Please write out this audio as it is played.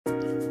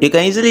You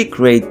can easily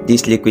create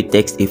this liquid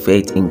text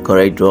effect in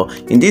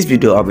Coreldraw. In this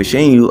video, I'll be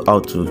showing you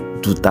how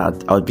to do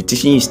that. I'll be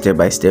teaching you step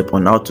by step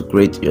on how to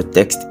create your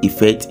text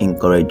effect in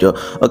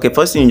Coreldraw. Okay,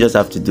 first thing you just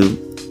have to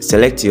do,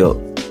 select your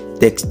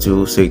text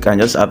tool, so you can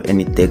just have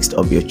any text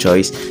of your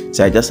choice.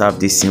 So I just have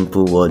this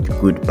simple word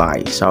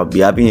goodbye, so I'll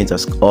be having it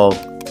as all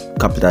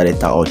capital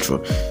letter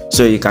outro.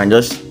 So you can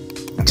just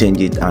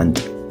change it and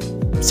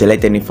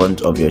select any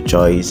font of your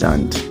choice,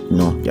 and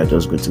you're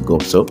just good to go.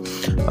 So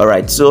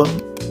alright, so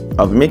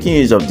I'll be making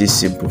use of this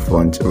simple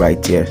font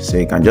right here, so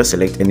you can just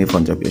select any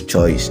font of your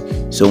choice.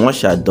 So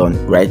once you're done,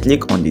 right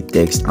click on the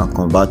text and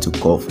convert to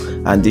curve,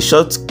 and the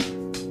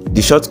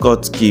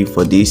shortcut key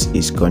for this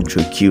is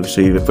Ctrl Q. So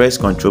if you press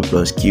Ctrl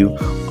plus Q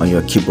on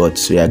your keyboard,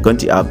 so you're going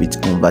to have it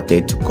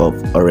converted to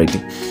curve already.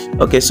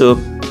 Okay, so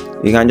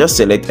you can just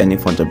select any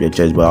font of your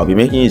choice, but I'll be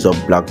making use of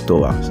Black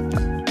Tower.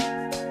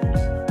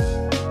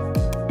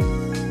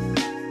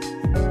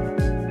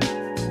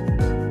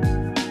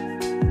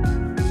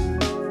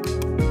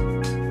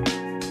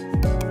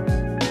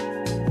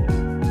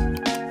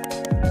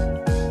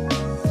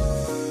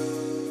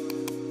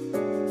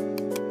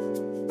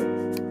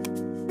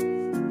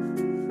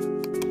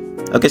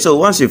 Okay, so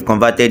once you've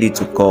converted it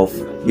to curve,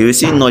 you will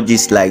see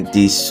nudges like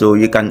this, so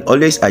you can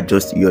always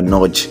adjust your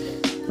nudge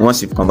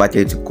once you've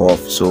converted it to curve.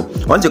 So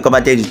once you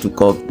converted it to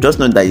curve, just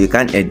know that you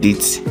can't edit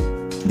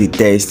the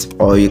text,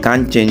 or you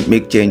can't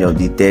make change of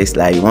the text,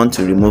 like you want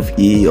to remove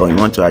E or you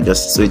want to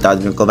adjust. So it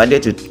has been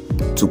converted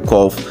to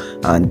curve,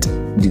 and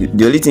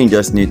the only thing you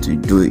just need to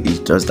do is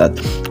just that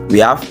we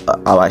have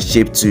our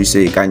shape tool. So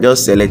you can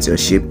just select your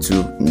shape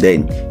tool,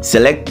 then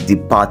select the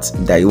part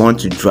that you want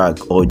to drag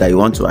or that you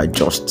want to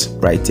adjust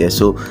right here.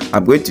 So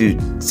I'm going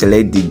to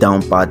select the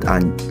down part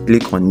and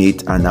click on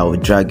it, and I will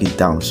drag it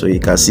down, so you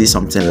can see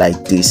something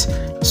like this.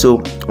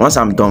 So once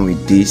I'm done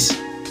with this,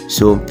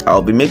 so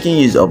I'll be making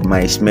use of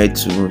my smear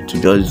tool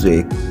to just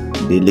do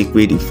the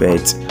liquid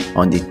effect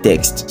on the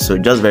text. So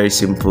just very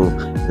simple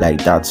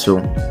like that. So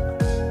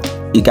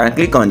you can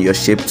click on your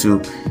shape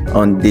tool,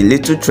 on the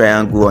little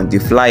triangle on the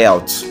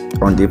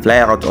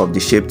flyout of the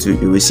shape tool,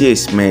 you will see a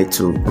smear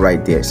tool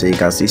right there. So you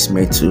can see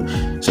smear tool.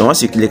 So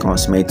once you click on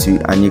smear tool,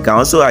 and you can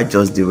also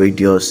adjust the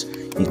radius,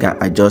 you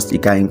can adjust, you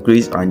can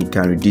increase and you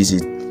can reduce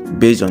it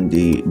based on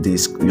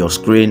your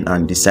screen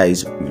and the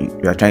size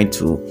you are trying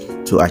to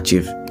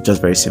achieve.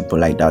 Just very simple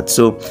like that.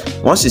 So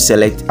once you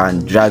select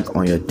and drag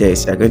on your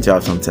text, you're going to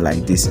have something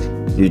like this.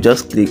 You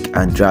just click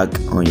and drag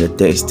on your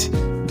text.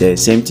 The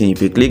same thing,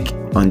 if you click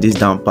on this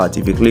down part,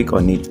 if you click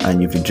on it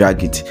and if you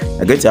drag it,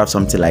 you're going to have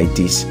something like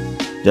this.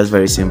 Just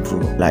very simple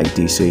like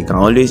this. So you can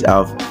always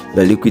have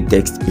the liquid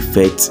text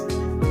effect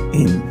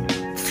in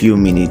few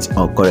minutes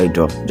on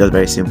Coreldraw. Just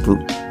very simple.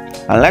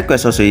 And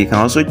likewise, also you can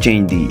also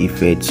change the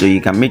effect, so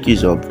you can make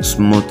use of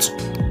smooth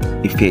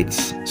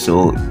effects.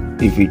 So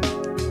if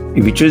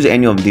you choose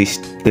any of these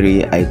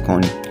three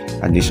icons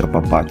at this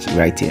upper part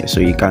right here, so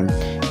you can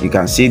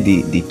see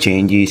the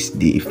changes,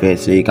 the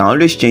effects. So you can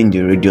always change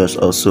the radius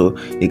also.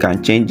 You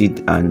can change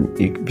it, and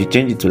if you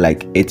change it to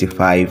like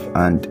 85,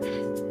 and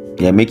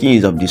you're making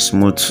use of the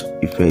smooth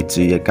effect,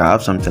 so you can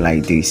have something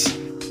like this.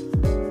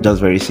 Just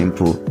very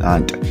simple,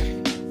 and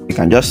you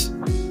can just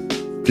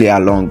play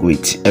along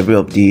with every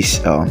of these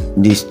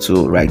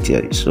two right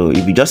here. So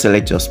if you just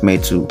select your smear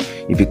tool,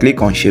 if you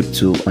click on shape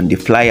tool on the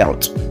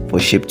flyout for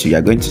shape tool,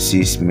 you're going to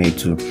see smear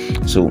tool.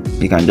 So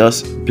you can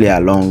just play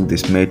along the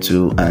smear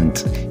tool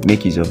and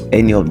make use of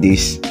any of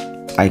these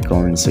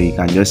icons. So you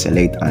can just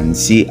select and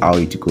see how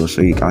it goes.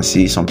 So you can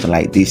see something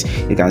like this.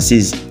 You can see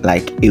it's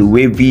like a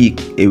wavy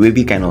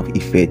kind of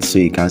effect. So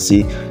you can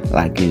see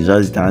like it's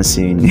just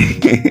dancing.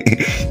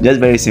 Just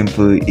very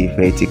simple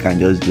effect you can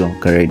just do on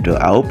Coreldraw.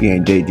 I hope you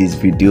enjoyed this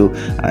video,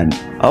 and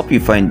I hope you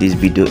find this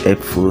video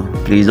helpful.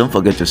 Please don't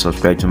forget to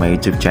subscribe to my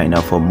YouTube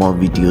channel for more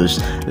videos.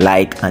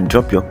 Like and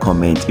drop your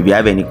comment if you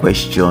have any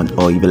question,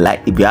 or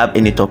if you have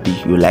any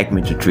topic you would like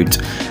me to treat,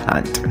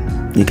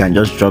 and you can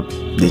just drop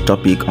the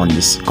topic on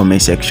this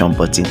comment section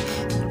button.